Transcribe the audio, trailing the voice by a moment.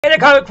Hey there,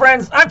 comic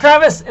friends. I'm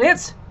Travis, and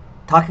it's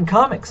Talking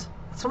Comics.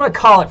 That's what I'm going to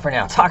call it for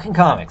now, Talking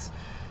Comics.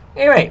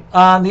 Anyway,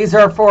 these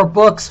are 4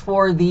 books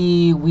for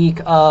the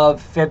week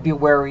of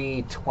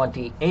February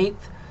 28th,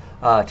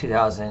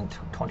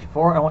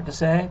 2024, I want to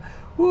say.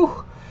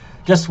 Whew.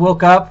 Just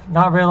woke up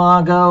not very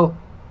long ago.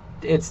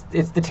 It's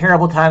the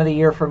terrible time of the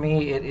year for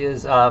me. It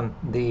is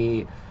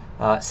the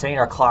setting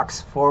our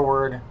clocks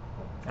forward.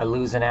 I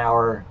lose an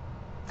hour.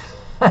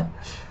 I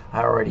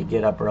already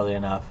get up early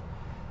enough.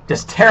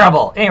 Just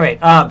terrible. Anyway,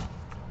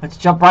 let's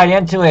jump right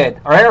into it.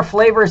 Rare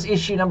Flavors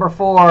issue number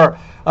 4.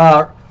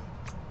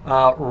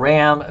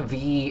 Ram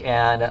V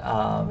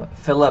and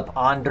Philip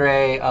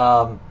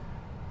Andre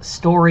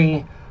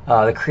story.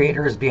 The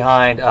creators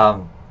behind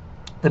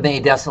the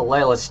May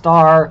Desolela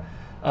Star.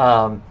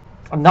 I'm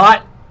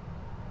not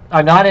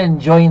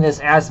enjoying this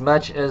as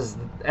much as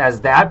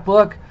that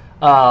book.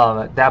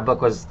 That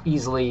book was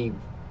easily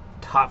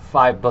top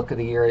 5 book of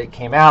the year it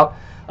came out.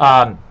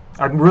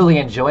 I'm really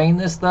enjoying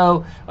this,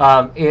 though.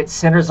 It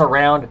centers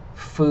around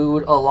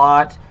food a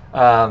lot,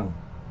 and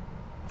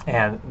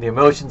the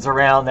emotions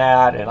around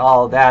that and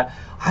all of that.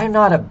 I'm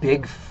not a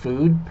big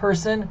food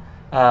person.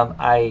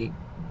 I,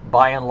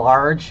 by and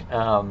large,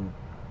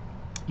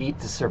 eat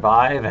to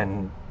survive,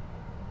 and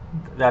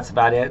that's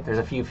about it. There's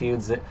a few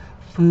foods that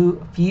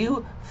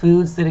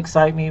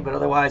excite me, but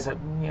otherwise,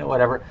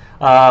 whatever.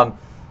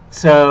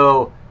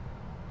 So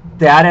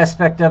that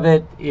aspect of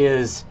it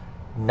is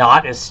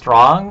not as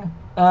strong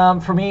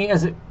for me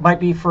as it might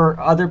be for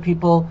other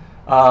people,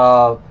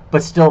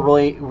 but still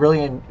really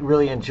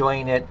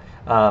enjoying it.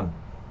 We're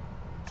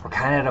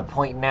kind of at a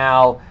point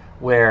now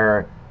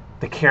where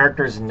the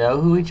characters know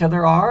who each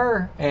other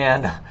are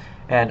and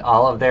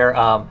all of their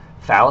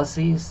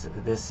fallacies.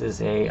 This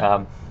is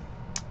a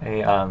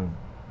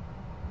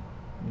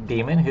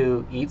demon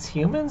who eats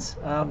humans.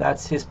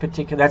 That's his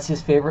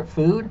favorite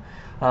food.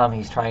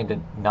 He's trying to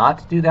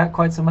not do that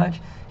quite so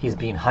much. He's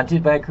being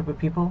hunted by a group of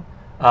people.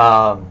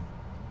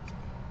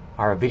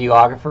 Our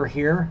videographer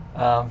here,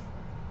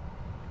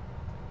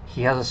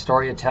 he has a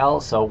story to tell.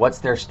 So what's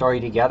their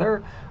story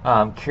together?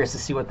 Curious to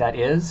see what that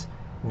is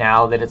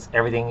now that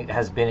everything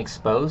has been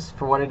exposed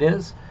for what it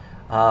is.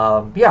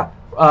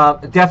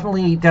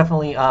 Definitely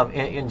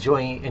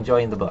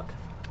enjoying the book.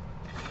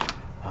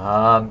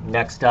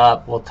 Next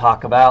up, we'll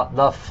talk about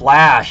The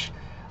Flash,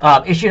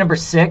 issue number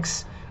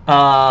 6.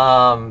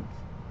 I'm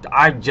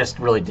just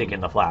really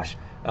digging The Flash,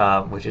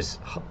 which is,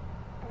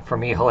 for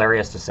me,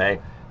 hilarious to say.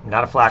 I'm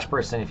not a Flash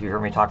person, if you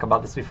heard me talk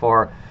about this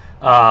before.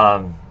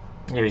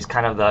 He's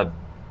kind of the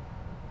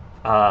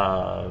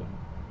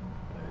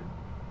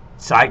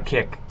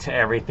sidekick to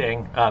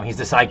everything. He's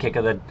the sidekick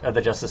of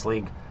the Justice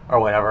League, or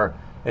whatever,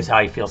 is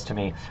how he feels to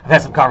me. I've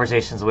had some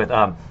conversations with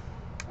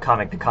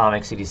Comic to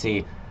Comic,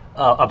 CDC,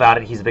 about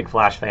it. He's a big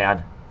Flash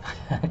fan.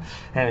 And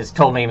has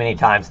told me many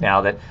times now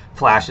that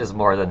Flash is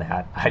more than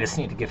that. I just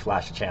need to give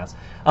Flash a chance.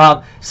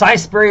 Cy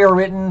Spurrier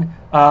written,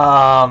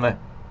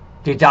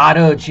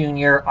 Deodato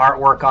Jr.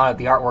 artwork on it.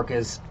 The artwork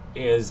is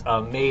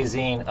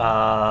amazing.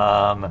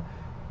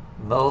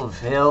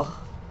 Moville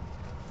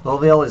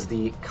is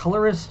the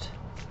colorist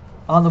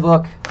on the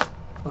book.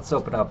 Let's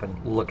open up and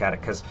look at it,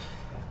 because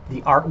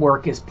the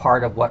artwork is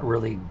part of what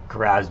really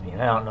grabs me.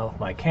 And I don't know if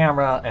my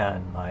camera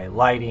and my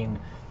lighting,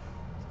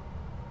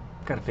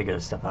 got to figure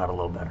this stuff out a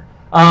little better.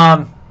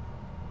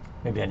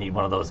 Maybe I need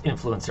one of those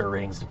influencer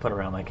rings to put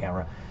around my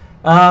camera.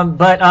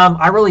 But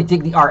I really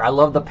dig the art. I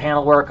love the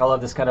panel work. I love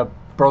this kind of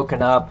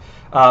broken up.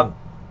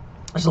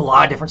 There's a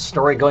lot of different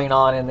story going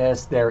on in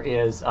this. There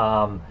is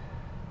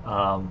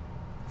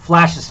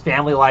Flash's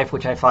family life,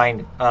 which I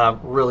find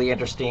really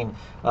interesting.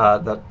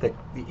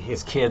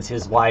 His kids,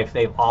 his wife,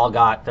 they've all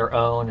got their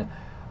own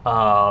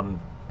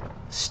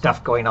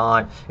stuff going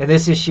on. In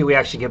this issue, we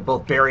actually get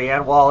both Barry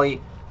and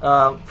Wally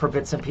for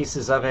bits and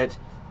pieces of it.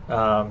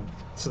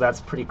 So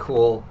that's pretty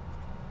cool.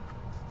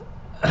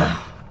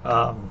 How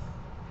about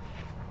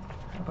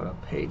a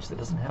page that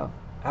doesn't have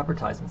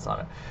advertisements on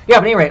it? Yeah,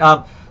 but anyway,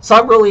 so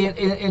I'm really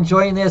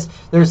enjoying this.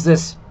 There's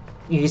this,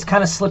 he's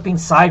kind of slipping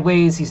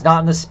sideways. He's not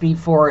in the Speed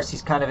Force.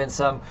 He's kind of in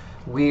some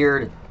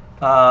weird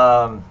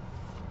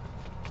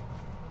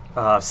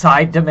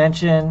side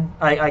dimension,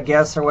 I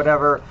guess, or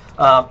whatever.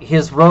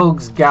 His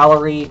rogues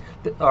gallery,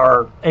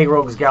 or a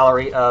rogues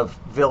gallery of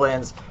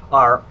villains,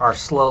 are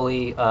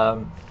slowly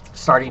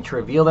starting to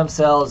reveal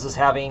themselves as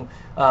having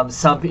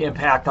some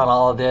impact on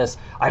all of this.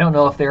 I don't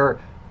know if they're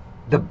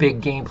the big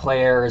game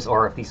players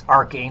or if these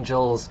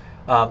archangels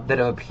that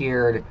have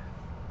appeared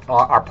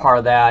are part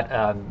of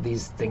that.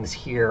 These things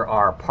here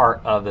are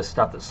part of the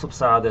stuff that slips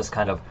out of this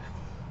kind of,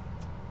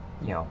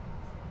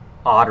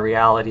 odd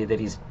reality that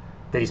he's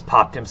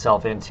popped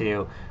himself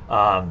into.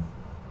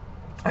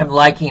 I'm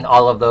liking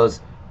all of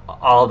those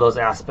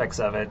aspects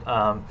of it.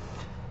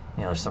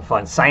 There's some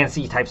fun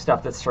science-y type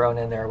stuff that's thrown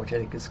in there, which I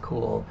think is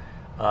cool.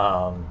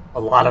 A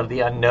lot of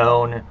the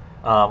unknown,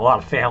 a lot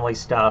of family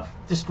stuff.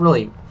 Just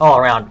really all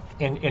around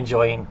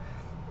enjoying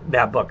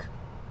that book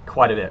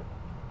quite a bit.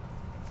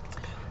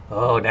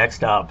 Oh,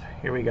 next up,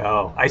 here we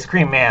go. Ice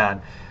Cream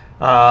Man.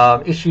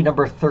 Issue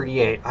number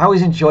 38. I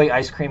always enjoy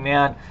Ice Cream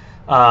Man.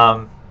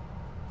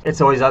 It's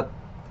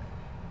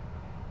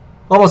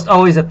almost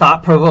always a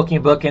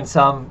thought-provoking book in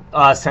some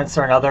sense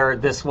or another.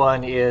 This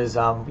one is,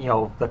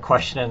 the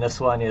question in this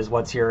one is,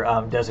 what's your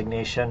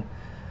designation?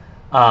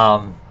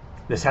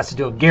 This has to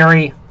do with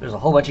Gary. There's a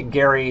whole bunch of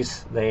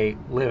Garys. They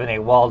live in a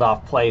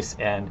walled-off place,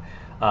 and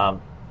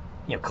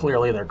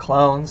clearly they're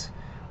clones.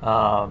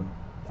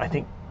 I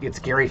think it's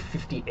Gary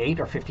 58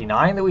 or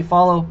 59 that we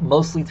follow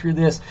mostly through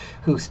this,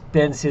 who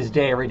spends his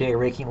day every day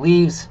raking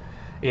leaves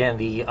in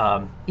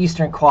the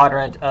eastern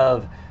quadrant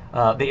of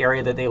the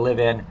area that they live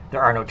in.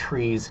 There are no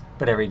trees,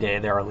 but every day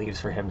there are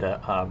leaves for him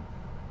to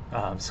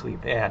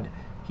sweep, and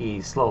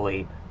he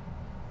slowly,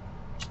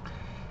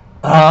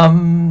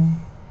 through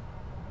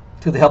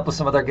the help of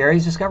some other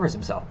Garys,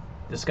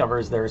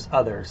 discovers there's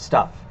other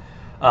stuff.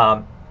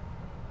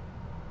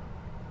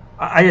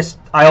 I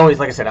always,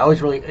 like I said, I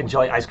always really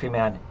enjoy Ice Cream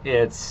Man.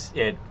 It's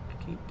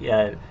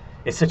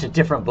such a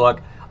different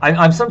book.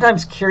 I'm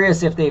sometimes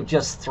curious if they've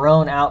just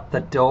thrown out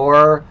the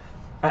door.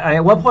 At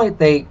one point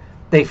they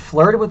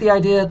flirted with the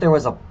idea that there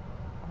was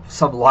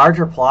some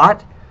larger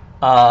plot,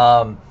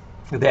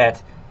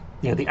 that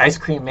the Ice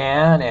Cream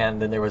Man, and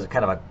then there was a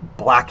kind of a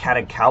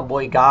black-hatted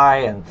cowboy guy,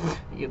 and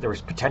there was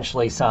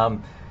potentially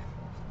some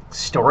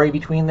story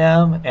between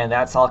them, and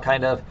that's all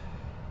kind of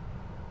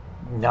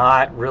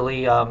not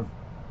really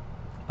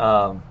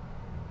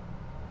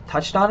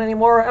touched on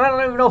anymore. And I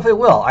don't even know if it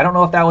will. I don't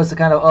know if that was the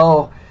kind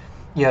of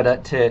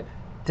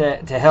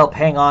to help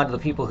hang on to the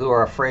people who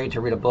are afraid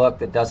to read a book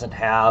that doesn't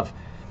have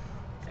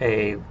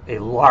a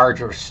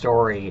larger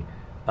story.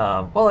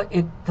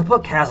 The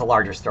book has a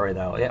larger story,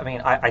 though. I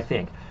mean, I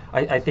think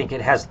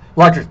it has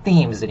larger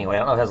themes anyway. I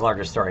don't know if it has a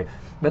larger story,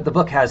 but the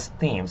book has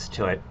themes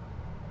to it,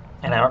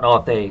 and I don't know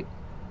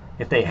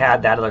if they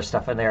had that other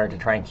stuff in there to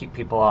try and keep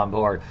people on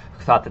board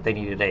who thought that they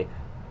needed a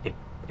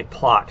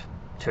plot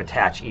to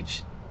attach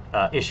each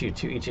issue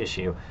to each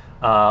issue.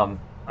 I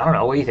don't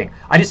know. What do you think?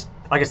 I just,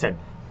 like I said,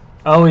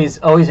 always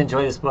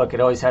enjoy this book. It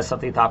always has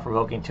something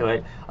thought-provoking to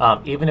it,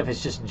 even if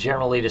it's just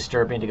generally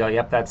disturbing to go,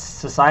 yep, that's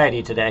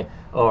society today,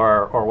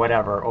 or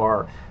whatever,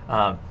 or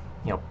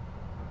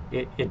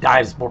it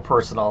dives more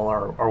personal,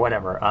 or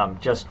whatever.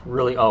 Just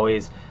really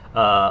always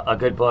a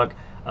good book,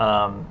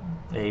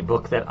 a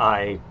book that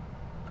I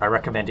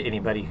recommend to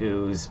anybody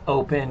who's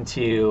open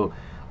to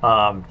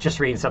just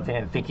reading something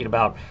and thinking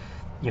about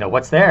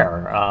what's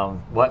there,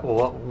 what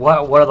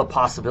are the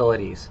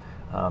possibilities.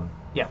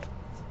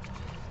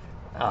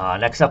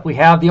 Next up we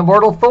have The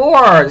Immortal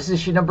Thor. This is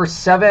issue number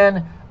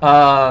 7.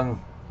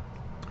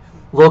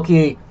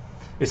 Loki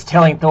is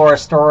telling Thor a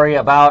story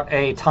about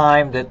a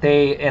time that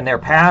they, in their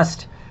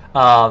past,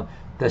 the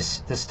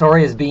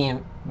story is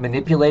being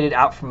manipulated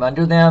out from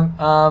under them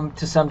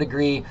to some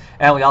degree,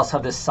 and we also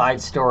have this side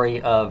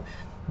story of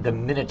the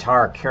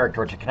Minotaur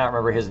character, which I cannot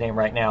remember his name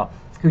right now,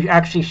 who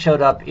actually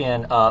showed up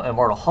in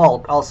Immortal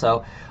Hulk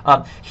also.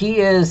 He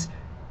is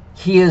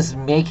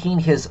making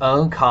his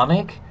own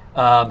comic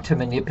to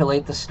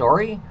manipulate the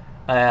story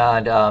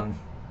and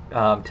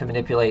to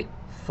manipulate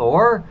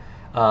Thor.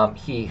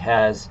 He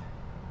has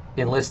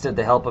enlisted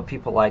the help of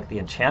people like the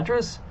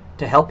Enchantress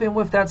to help him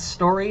with that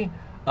story.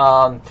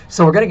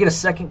 So we're going to get a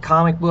second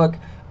comic book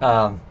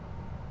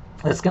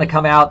that's going to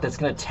come out, that's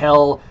going to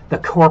tell the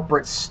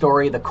corporate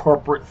story, the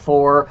corporate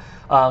Thor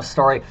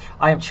story.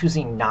 I am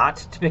choosing not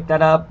to pick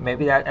that up.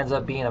 Maybe that ends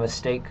up being a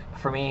mistake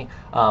for me.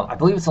 I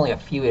believe it's only a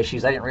few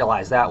issues. I didn't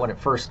realize that when it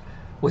first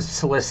was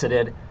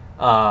solicited.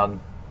 I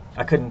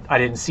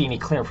didn't see any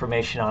clear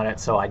information on it,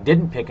 so I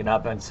didn't pick it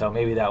up, and so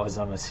maybe that was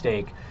a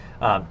mistake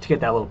to get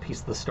that little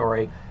piece of the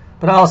story.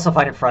 But I also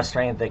find it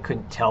frustrating that they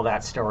couldn't tell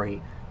that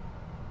story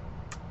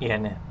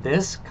in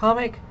this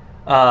comic.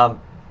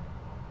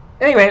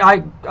 Anyway,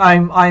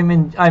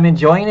 I'm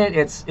enjoying it.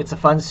 It's a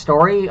fun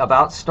story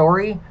about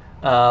story.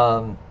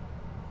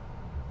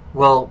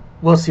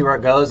 We'll see where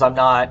it goes. I'm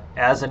not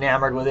as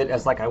enamored with it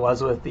as like I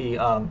was with the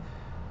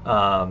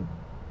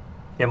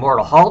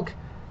Immortal Hulk.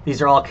 These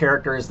are all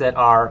characters that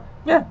are,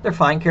 they're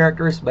fine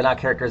characters, but not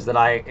characters that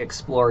I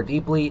explore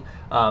deeply.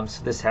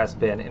 So this has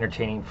been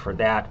entertaining for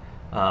that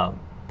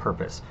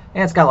purpose.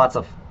 And it's got lots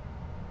of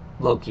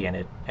Loki in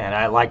it, and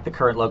I like the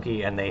current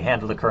Loki, and they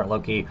handle the current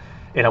Loki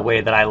in a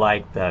way that I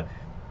like the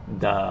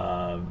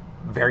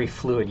very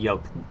fluid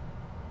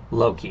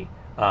Loki,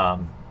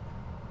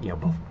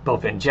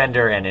 both in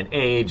gender and in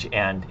age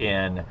and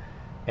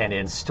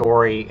in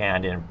story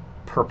and in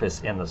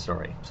purpose in the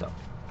story. So,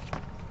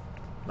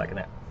 liking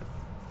that.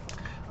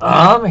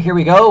 Here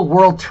we go.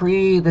 World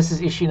Tree. This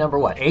is issue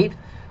number 8?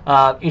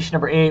 Issue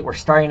number 8. We're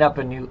starting up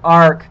a new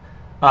arc,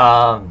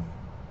 our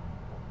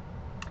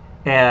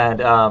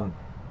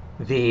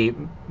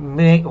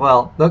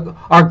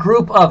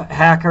group of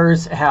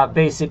hackers have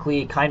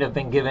basically kind of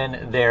been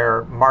given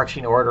their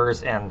marching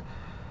orders and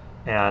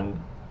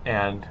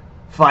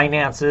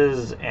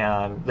finances,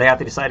 and they have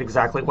to decide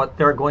exactly what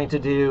they're going to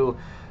do.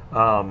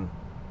 Our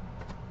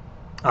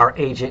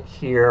agent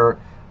here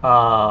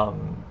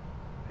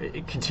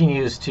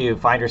continues to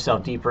find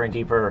herself deeper and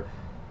deeper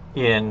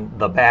in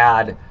the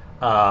bad.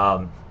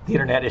 The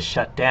internet is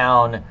shut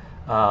down.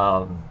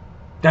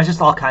 There's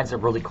just all kinds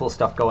of really cool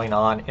stuff going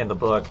on in the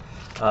book.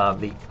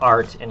 The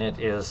art in it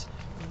is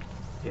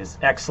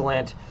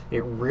excellent.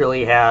 It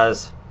really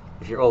has,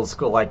 if you're old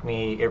school like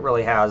me, it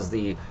really has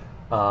the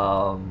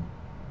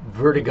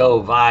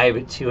Vertigo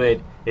vibe to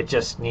it. It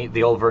just needs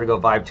the old Vertigo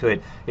vibe to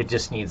it. It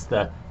just needs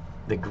the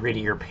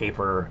grittier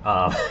paper,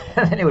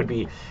 and then it would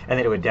be, and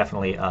then it would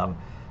definitely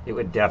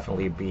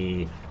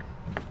be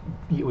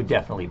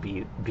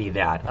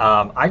that.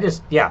 I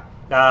just, yeah,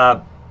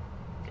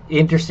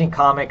 interesting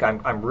comic.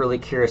 I'm really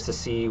curious to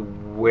see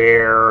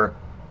where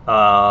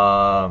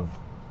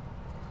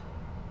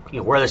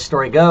where the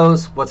story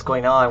goes, what's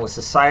going on with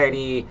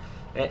society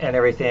and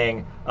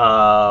everything.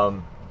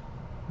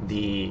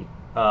 The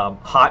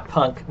hot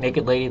punk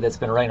naked lady that's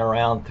been running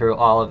around through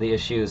all of the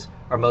issues,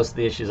 or most of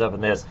the issues up in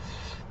this,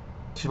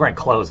 she's wearing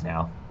clothes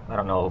now. I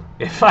don't know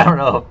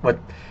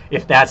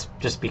if that's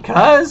just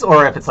because,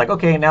 or if it's like,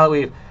 okay, now that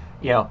we've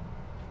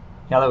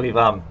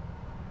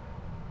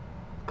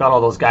got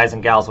all those guys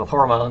and gals with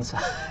hormones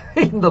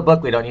in the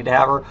book, we don't need to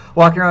have her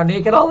walking around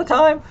naked all the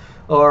time,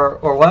 or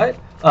what.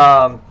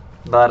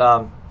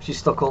 But she's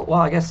still cool.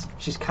 Well, I guess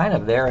she's kind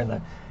of there in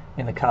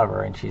the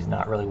cover, and she's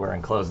not really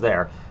wearing clothes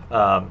there.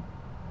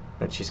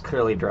 But she's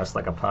clearly dressed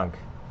like a punk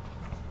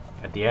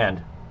at the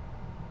end,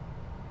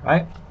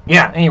 right?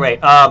 Yeah. Anyway,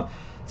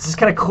 this is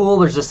kind of cool.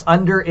 There's this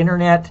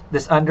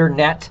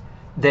undernet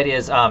that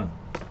is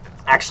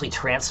actually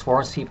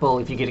transforms people.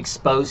 If you get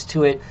exposed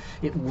to it,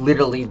 it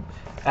literally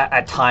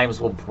at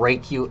times will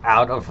break you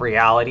out of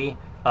reality.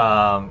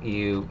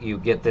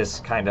 You get this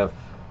kind of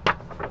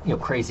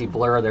crazy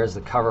blur. There's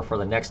the cover for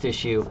the next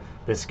issue.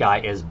 This guy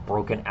is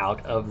broken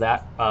out of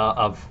that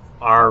of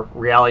our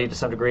reality to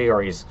some degree,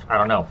 or he's, I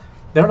don't know.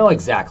 They don't know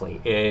exactly.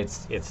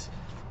 It's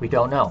we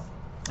don't know,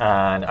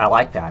 and I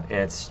like that.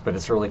 But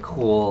it's really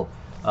cool,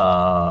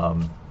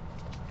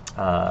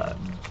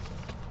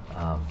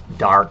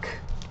 dark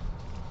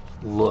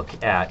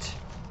look at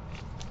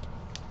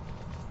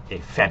a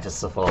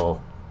fanciful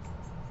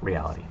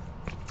reality.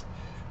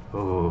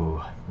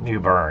 Ooh, New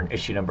Burn,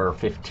 issue number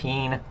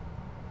 15.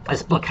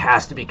 This book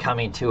has to be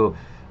coming to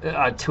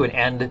an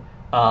end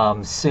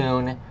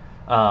soon.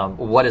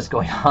 What is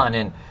going on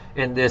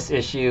in this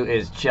issue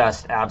is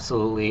just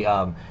absolutely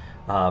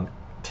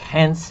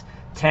tense.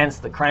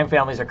 The crime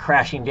families are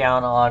crashing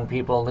down on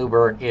people. New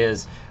Burn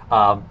is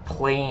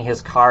playing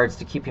his cards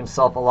to keep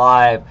himself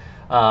alive,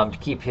 to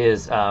keep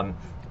his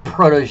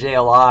protege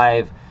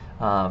alive.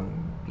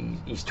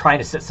 He's trying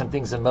to set some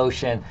things in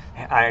motion.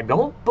 I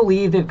don't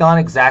believe they've gone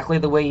exactly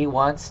the way he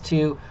wants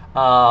to,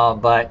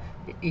 but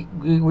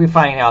we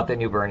find out that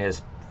New Burn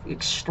is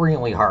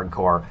extremely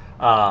hardcore,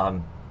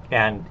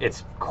 and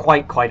it's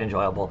quite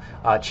enjoyable.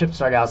 Chip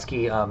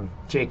Stardowski,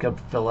 Jacob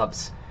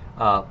Phillips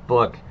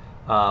book.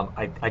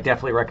 I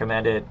definitely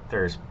recommend it.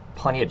 There's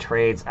plenty of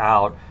trades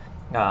out.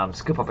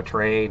 Scoop up a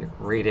trade,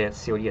 read it,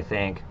 see what you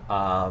think.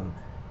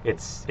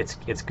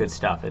 It's good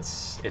stuff.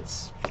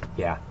 It's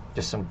yeah,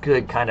 just some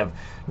good kind of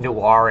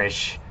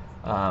noirish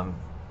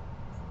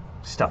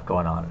stuff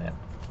going on in it.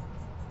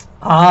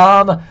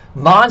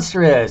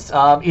 Monstrous,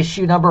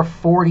 issue number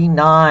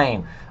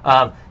 49.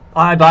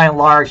 I, by and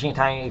large,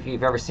 anytime if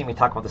you've ever seen me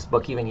talk about this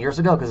book, even years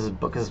ago, because this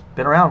book has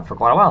been around for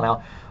quite a while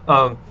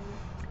now,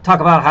 talk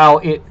about how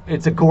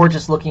it's a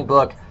gorgeous looking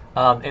book.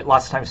 It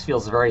lots of times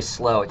feels very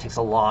slow. It takes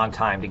a long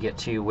time to get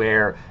to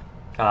where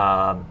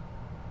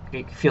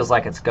it feels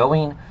like it's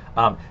going.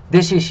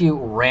 This issue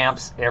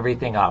ramps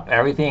everything up.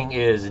 Everything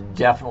is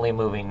definitely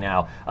moving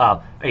now.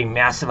 A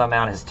massive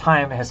amount of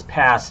time has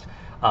passed.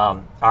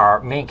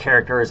 Our main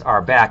characters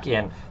are back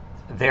in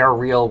their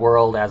real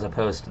world as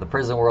opposed to the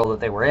prison world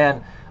that they were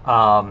in.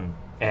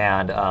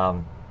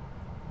 And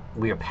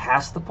we are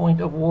past the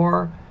point of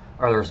war,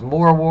 or there's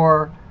more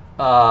war.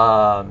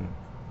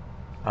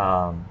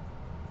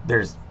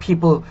 There's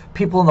people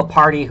in the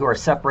party who are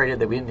separated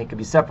that we didn't think could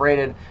be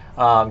separated.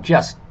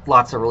 Just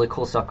lots of really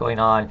cool stuff going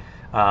on.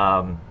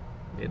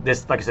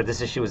 This, like I said, this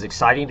issue was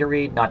exciting to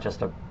read, not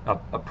just a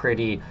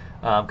pretty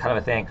kind of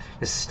a thing.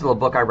 This is still a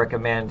book I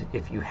recommend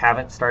if you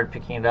haven't started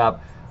picking it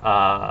up.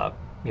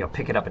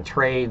 Pick it up in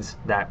trades.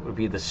 That would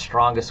be the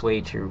strongest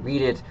way to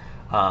read it.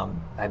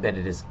 I bet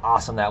it is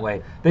awesome that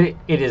way. But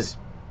it is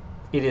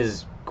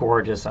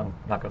gorgeous. I'm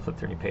not going to flip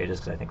through any pages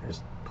because I think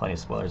there's plenty of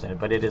spoilers in it.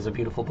 But it is a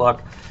beautiful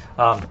book,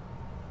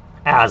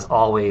 as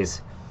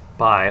always,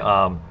 by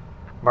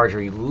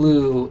Marjorie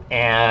Liu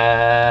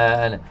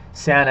and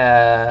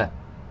Sana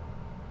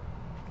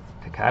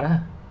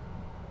Takata.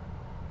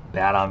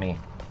 Bad on me.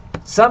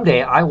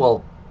 Someday I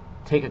will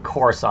take a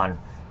course on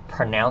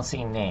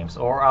pronouncing names,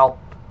 or I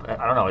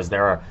don't know, is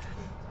there a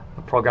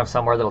program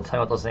somewhere that'll tell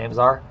me what those names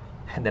are,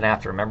 and then I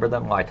have to remember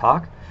them while I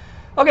talk?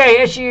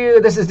 Okay,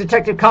 this is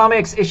Detective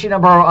Comics, issue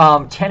number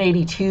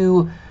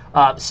 1082.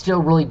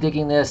 Still really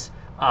digging this.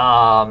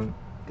 The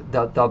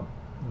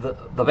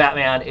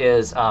Batman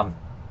is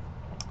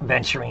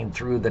venturing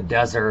through the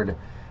desert,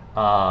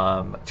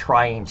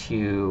 trying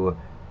to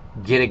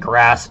get a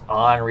grasp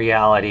on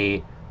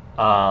reality.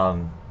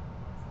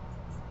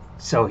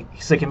 so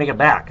he can make it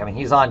back. I mean,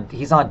 he's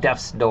on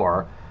death's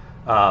door,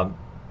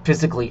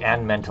 physically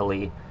and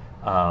mentally,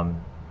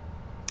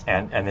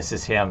 and this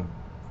is him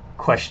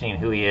questioning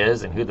who he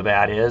is and who the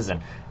Bat is,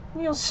 and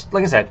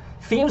like I said,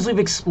 themes we've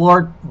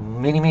explored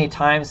many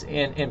times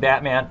in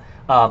Batman.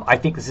 I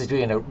think this is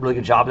doing a really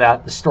good job of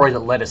that. The story that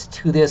led us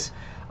to this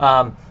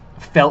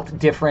felt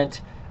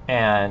different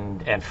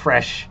and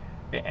fresh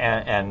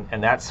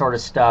and that sort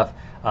of stuff.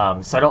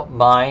 So I don't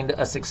mind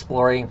us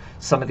exploring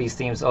some of these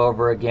themes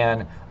over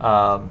again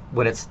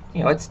when it's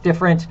it's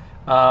different.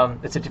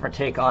 It's a different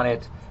take on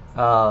it.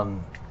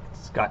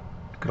 It's got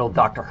good old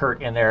Dr.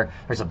 Hurt in there.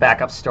 There's a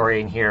backup story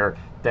in here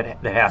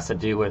that has to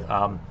do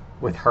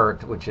with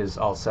Hurt, which is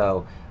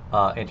also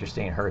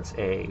interesting. Hurt's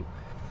a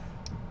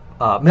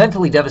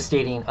mentally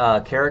devastating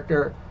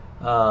character.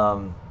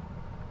 But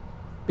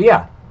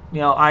yeah,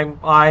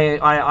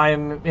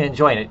 I'm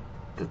enjoying it.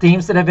 The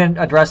themes that have been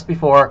addressed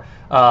before,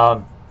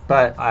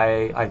 but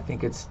I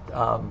think it's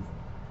done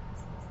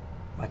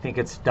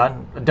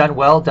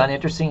well, done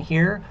interesting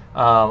here.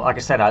 Like I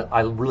said,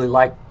 I really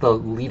like the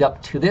lead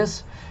up to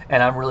this,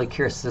 and I'm really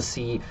curious to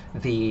see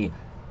the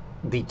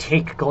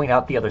take going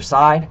out the other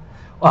side.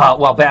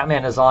 While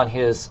Batman is on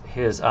his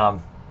I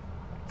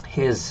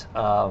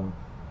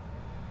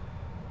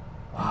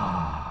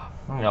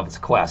don't know if it's a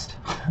quest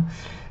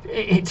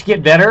to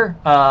get better,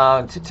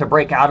 to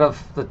break out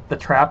of the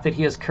trap that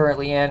he is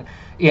currently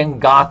in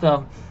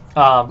Gotham.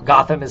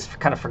 Gotham has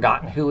kind of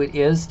forgotten who it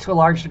is to a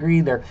large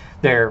degree.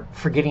 They're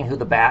forgetting who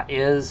the Bat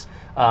is.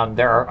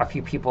 There are a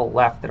few people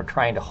left that are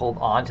trying to hold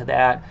on to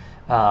that.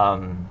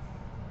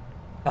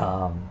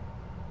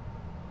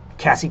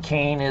 Cassie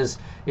Kane is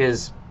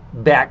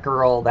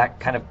Batgirl. That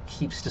kind of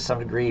keeps to some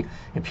degree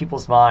in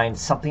people's minds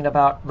something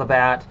about the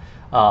Bat.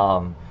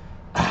 The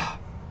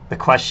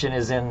Question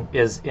is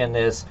in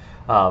this.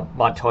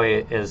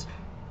 Montoya is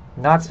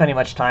not spending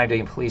much time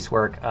doing police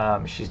work.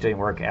 She's doing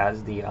work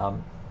as the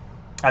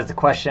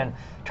Question,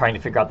 trying to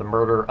figure out the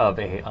murder of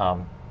a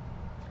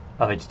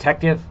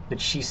detective that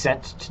she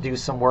sent to do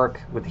some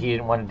work that he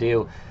didn't want to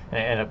do,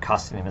 and it ended up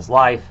costing him his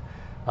life.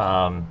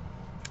 And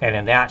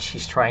in that,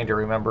 she's trying to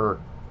remember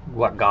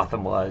what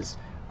Gotham was.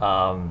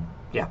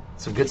 Yeah,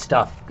 some good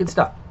stuff. Good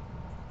stuff.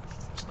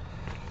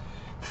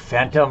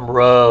 Phantom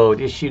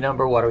Road, issue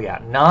number, what are we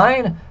at?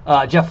 9.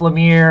 Jeff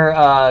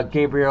Lemire,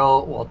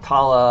 Gabriel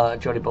Waltala,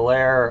 Jody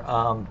Belair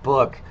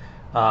book.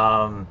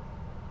 Trying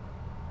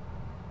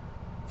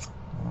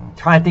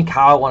to think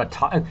how I want to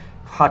talk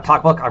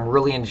about. I'm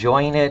really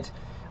enjoying it.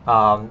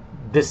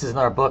 This is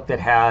another book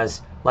that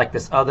has like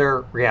this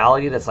other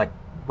reality that's like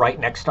right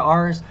next to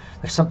ours.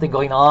 There's something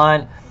going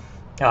on.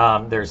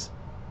 I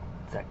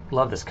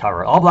love this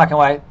cover. All black and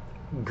white,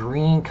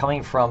 green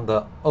coming from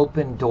the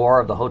open door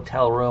of the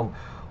hotel room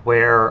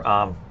where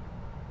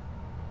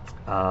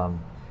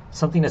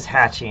something is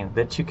hatching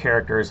that two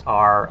characters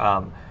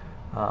are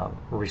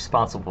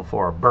responsible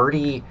for.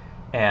 Birdie,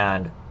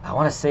 and I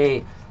want to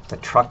say the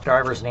truck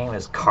driver's name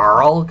is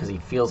Carl, because he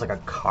feels like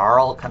a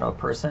Carl kind of a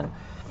person.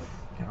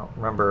 I don't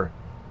remember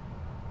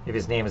if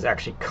his name is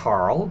actually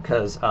Carl,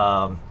 because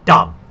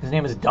Dom. His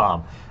name is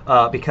Dom,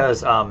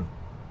 because I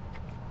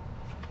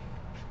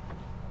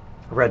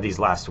read these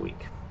last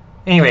week.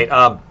 Anyway,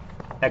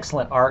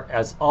 excellent art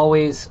as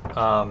always.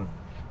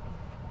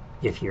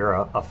 If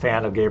you're a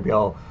fan of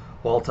Gabriel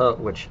Walta,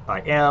 which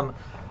I am,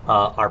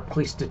 our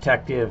police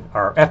detective,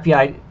 our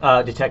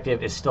FBI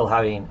detective, is still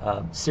having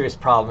serious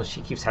problems.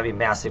 She keeps having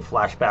massive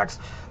flashbacks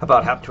about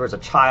what happened to her as a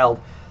child.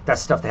 That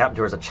stuff that happened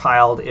to her as a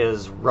child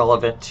is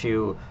relevant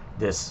to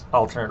this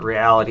alternate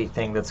reality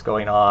thing that's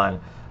going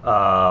on.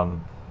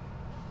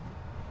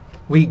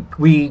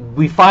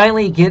 We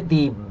finally get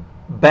the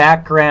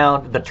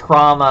background, the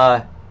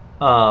trauma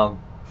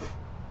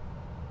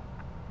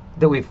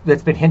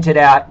that's been hinted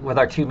at with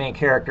our two main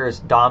characters,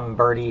 Dom and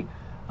Birdie.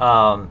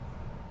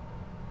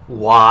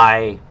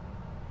 Why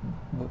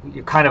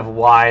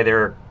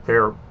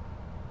they're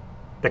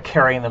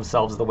carrying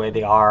themselves the way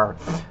they are,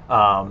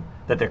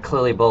 that they're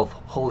clearly both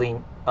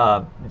holding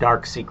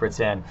dark secrets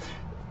in.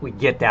 We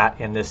get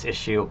that in this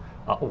issue,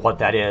 what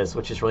that is,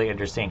 which is really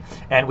interesting,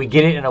 and we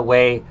get it in a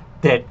way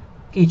that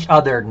each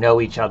other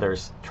know each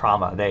other's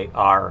trauma. They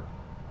are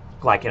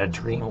like in a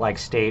dream-like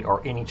state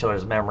or in each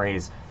other's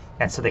memories,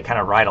 and so they kind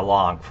of ride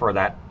along for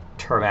that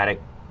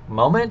traumatic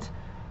moment.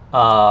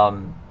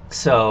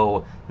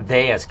 So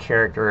they, as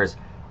characters,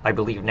 I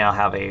believe now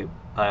have a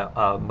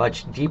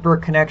much deeper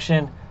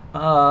connection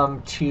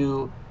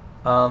to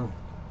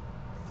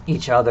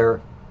each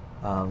other.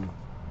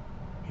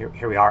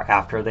 Here we are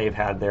after they've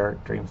had their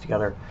dreams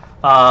together.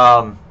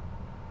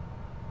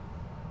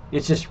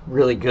 It's just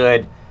really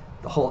good.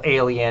 The whole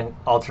alien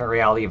alternate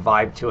reality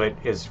vibe to it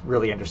is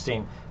really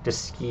interesting to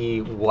see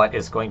what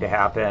is going to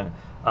happen.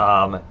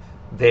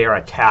 They are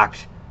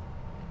attacked,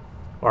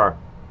 or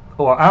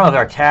I don't know if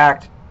they're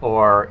attacked,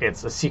 or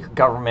it's a secret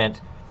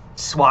government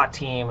SWAT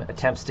team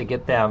attempts to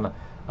get them.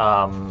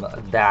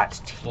 That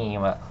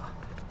team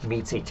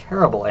meets a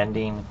terrible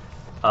ending,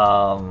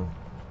 and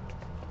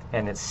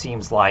it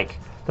seems like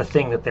the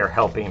thing that they're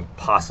helping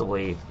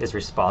possibly is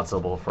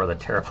responsible for the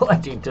terrible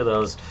ending to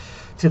those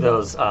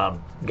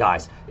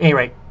guys.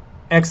 Anyway,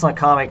 excellent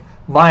comic.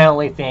 My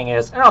only thing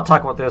is, and I'll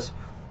talk about this.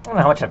 I don't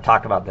know how much I've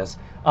talked about this.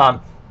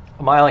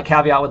 My only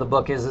caveat with the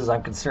book is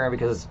I'm concerned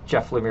because it's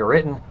Jeff Lemire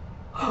written.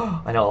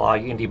 I know a lot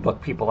of indie book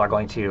people are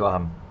going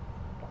to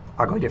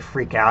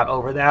freak out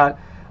over that.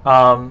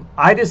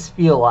 I just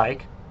feel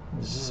like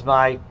this is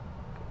my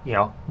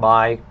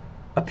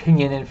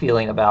opinion and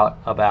feeling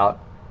about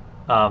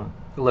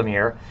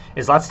Lemire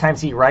is lots of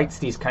times he writes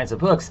these kinds of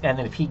books, and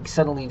then if he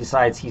suddenly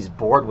decides he's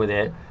bored with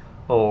it,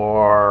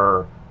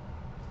 or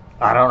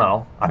I don't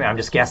know, I mean, I'm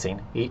just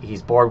guessing,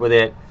 he's bored with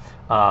it.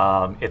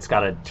 It's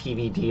got a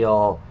TV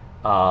deal.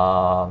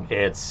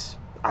 It's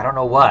I don't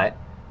know what.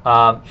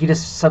 He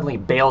just suddenly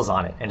bails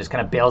on it and just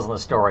kind of bails on the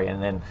story,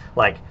 and then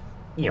like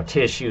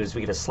tissues,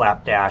 we get a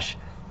slapdash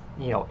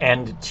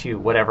end to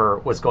whatever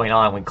was going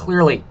on, when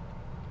clearly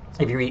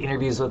if you read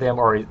interviews with him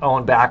or his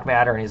own back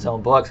matter in his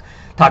own books,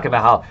 talking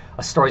about how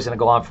a story's going to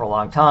go on for a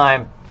long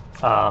time.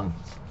 Trying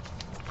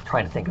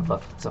to think of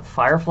it's a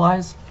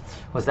Fireflies.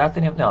 Was that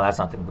the name? No, that's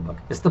not the name of the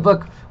book. It's the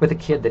book with the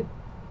kid that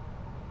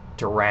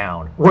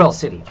drowned. Royal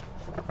City.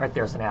 Right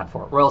there's an ad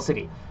for it. Royal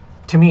City.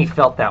 To me,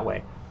 felt that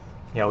way.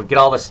 We get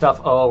all this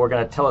stuff. Oh, we're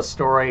going to tell a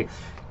story,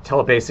 tell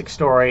a basic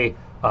story.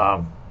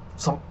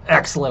 Some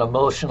excellent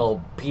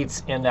emotional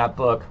beats in that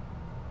book.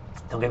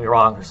 Don't get me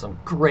wrong. There's some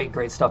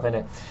great stuff in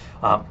it.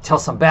 Tell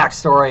some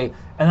backstory,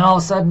 and then all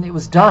of a sudden it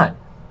was done.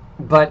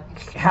 But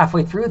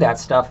halfway through that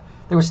stuff,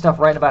 there was stuff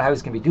writing about how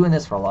he's going to be doing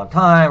this for a long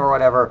time or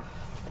whatever.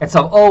 And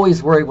so I'm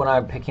always worried when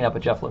I'm picking up a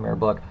Jeff Lemire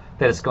book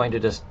that it's going to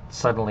just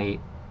suddenly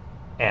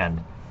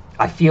end.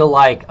 I feel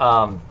like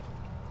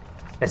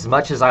as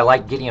much as I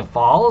like Gideon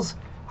Falls,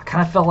 I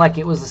kind of felt like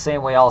it was the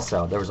same way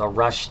also. There was a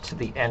rush to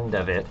the end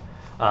of it.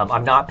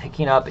 I'm not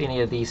picking up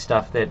any of these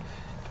stuff that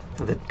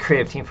the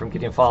creative team from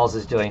Gideon Falls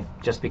is doing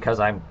just because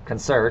I'm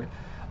concerned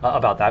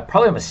about that.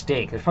 Probably a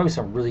mistake. There's probably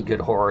some really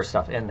good horror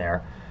stuff in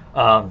there.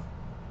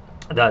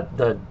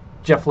 The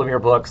Jeff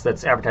Lemire books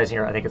that's advertising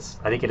here, I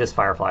think it is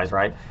Fireflies,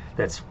 right?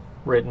 That's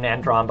written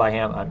and drawn by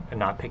him. I'm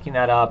not picking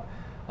that up.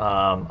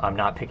 I'm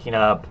not picking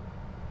up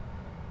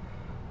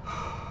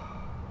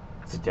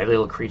it's Deadly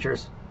Little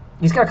Creatures.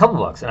 He's got a couple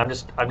books, and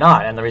I'm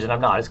not. And the reason I'm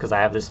not is because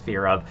I have this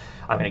fear of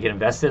I'm going to get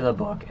invested in the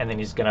book, and then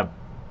he's going to,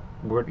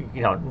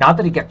 not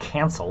that he got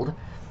canceled.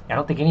 I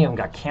don't think any of them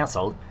got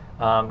canceled.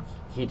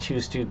 He'd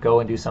choose to go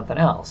and do something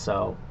else.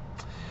 So,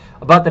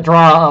 about the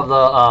draw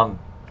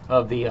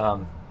of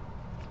the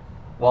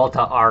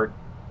Walta art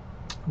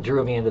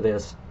drew me into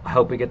this. I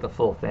hope we get the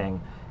full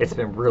thing. It's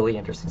been really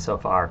interesting so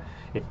far.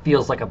 It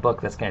feels like a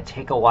book that's going to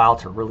take a while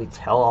to really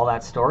tell all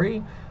that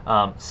story.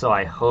 So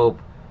I hope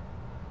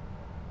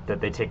that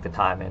they take the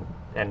time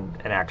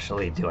and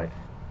actually do it.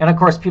 And of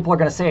course, people are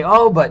going to say,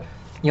 "Oh, but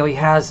he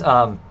has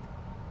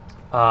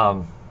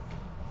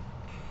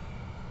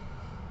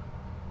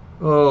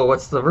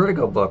what's the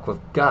Vertigo book with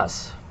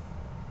Gus?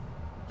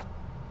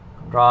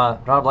 Draw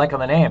a blank on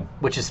the name,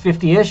 which is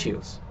 50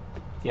 issues.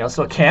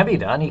 So it can be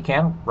done. He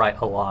can write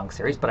a long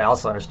series, but I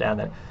also understand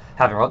that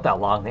having wrote that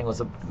long thing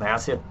was a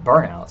massive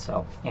burnout.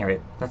 So anyway,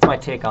 that's my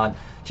take on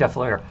Jeff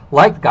Lemire.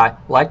 Like the guy,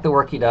 like the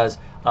work he does,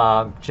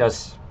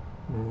 just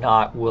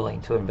not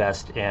willing to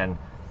invest in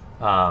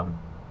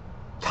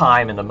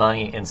time and the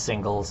money in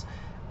singles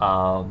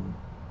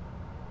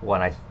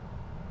when I'm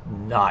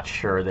not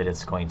sure that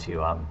it's going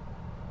to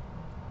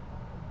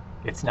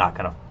it's not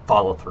going to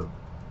follow through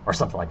or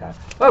something like that.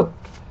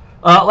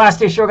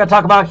 Last issue we're going to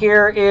talk about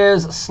here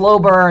is Slow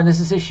Burn. This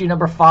is issue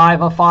number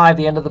 5 of 5,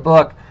 the end of the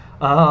book.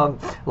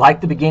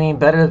 Like the beginning,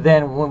 better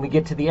than when we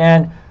get to the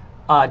end.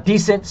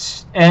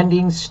 Decent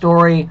ending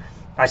story.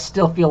 I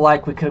still feel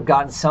like we could have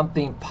gotten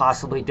something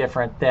possibly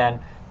different than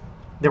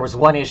there was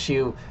one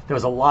issue. There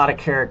was a lot of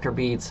character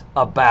beats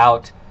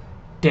about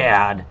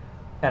Dad,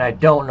 and I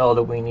don't know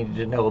that we needed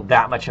to know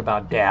that much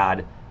about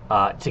Dad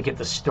to get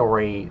the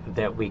story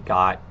that we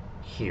got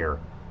here.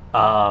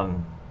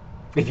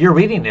 If you're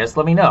reading this,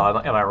 let me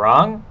know. Am I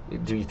wrong?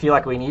 Do you feel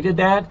like we needed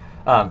that?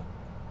 I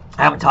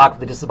haven't talked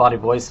with the Disembodied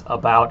Voice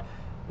about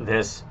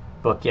this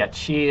book yet.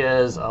 She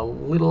is a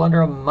little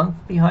under a month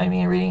behind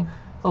me in reading.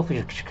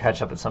 Hopefully she'll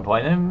catch up at some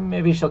point, and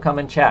maybe she'll come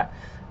and chat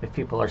if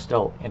people are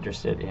still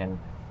interested in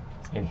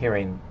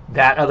hearing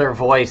that other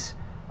voice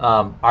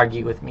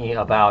argue with me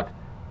about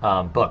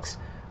books.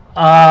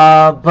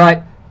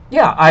 But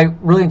yeah, I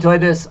really enjoyed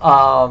this.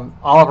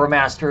 Oliver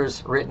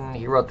Masters written.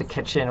 He wrote The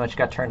Kitchen, which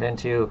got turned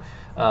into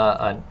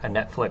a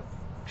Netflix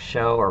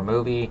show or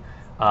movie.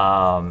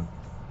 I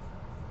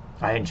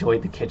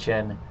enjoyed The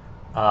Kitchen.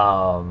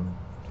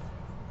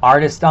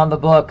 Artist on the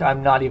book,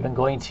 I'm not even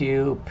going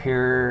to.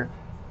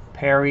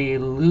 Luigi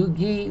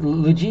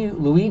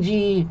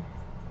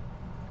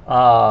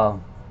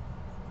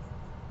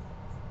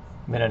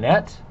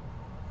Minonette?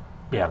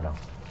 Yeah, no.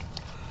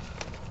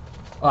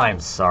 I'm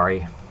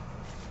sorry.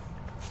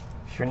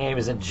 If your name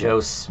isn't Joe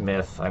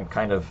Smith, I'm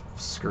kind of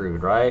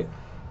screwed, right?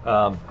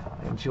 I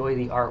enjoy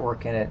the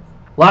artwork in it.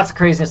 Lots of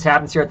craziness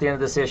happens here at the end of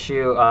this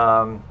issue.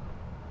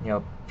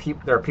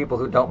 there are people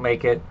who don't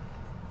make it.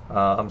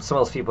 Some of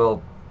those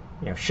people,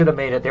 should have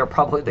made it. They're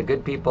probably the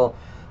good people.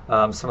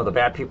 Some of the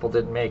bad people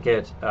didn't make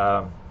it.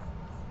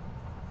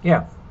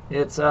 Yeah,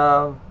 it's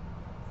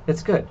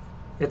good.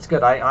 It's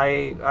good.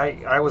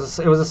 It was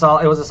a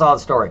solid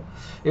story.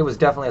 It was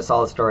definitely a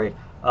solid story.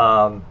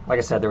 Like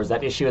I said, there was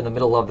that issue in the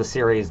middle of the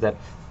series that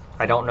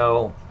I don't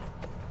know.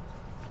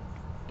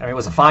 I mean, it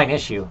was a fine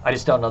issue. I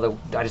just don't know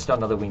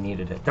that we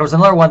needed it. There was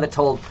another one that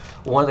told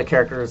one of the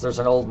characters. There's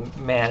an old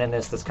man in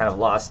this that's kind of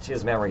lost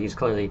his memory. He's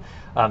clearly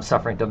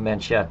suffering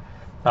dementia.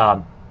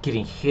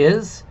 Getting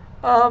his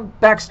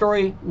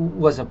backstory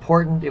was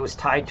important. It was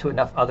tied to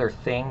enough other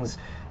things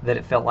that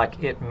it felt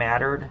like it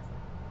mattered.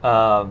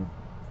 I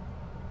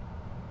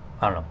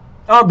don't know.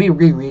 I'll be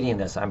rereading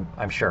this.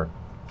 I'm sure.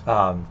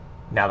 Now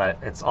that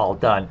it's all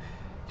done,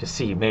 to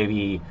see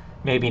maybe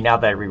now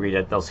that I reread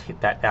it,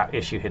 that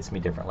issue hits me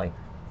differently.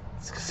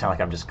 It's going to sound like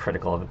I'm just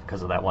critical of it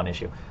because of that one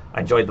issue. I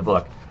enjoyed the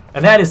book.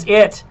 And that is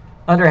it.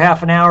 Under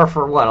half an hour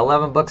for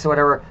 11 books or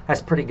whatever.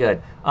 That's pretty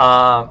good.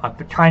 I'm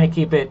trying to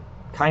keep it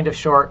kind of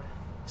short.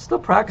 Still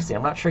practicing.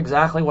 I'm not sure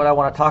exactly what I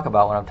want to talk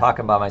about when I'm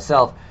talking about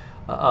myself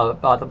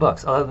about the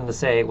books, other than to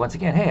say, once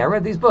again, hey, I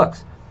read these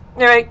books.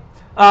 All right.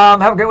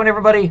 Have a great one,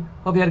 everybody.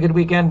 Hope you had a good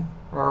weekend,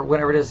 or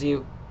whenever it is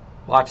you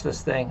watch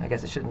this thing. I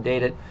guess I shouldn't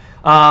date it.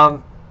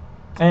 And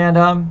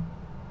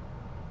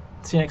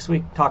see you next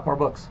week. Talk more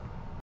books.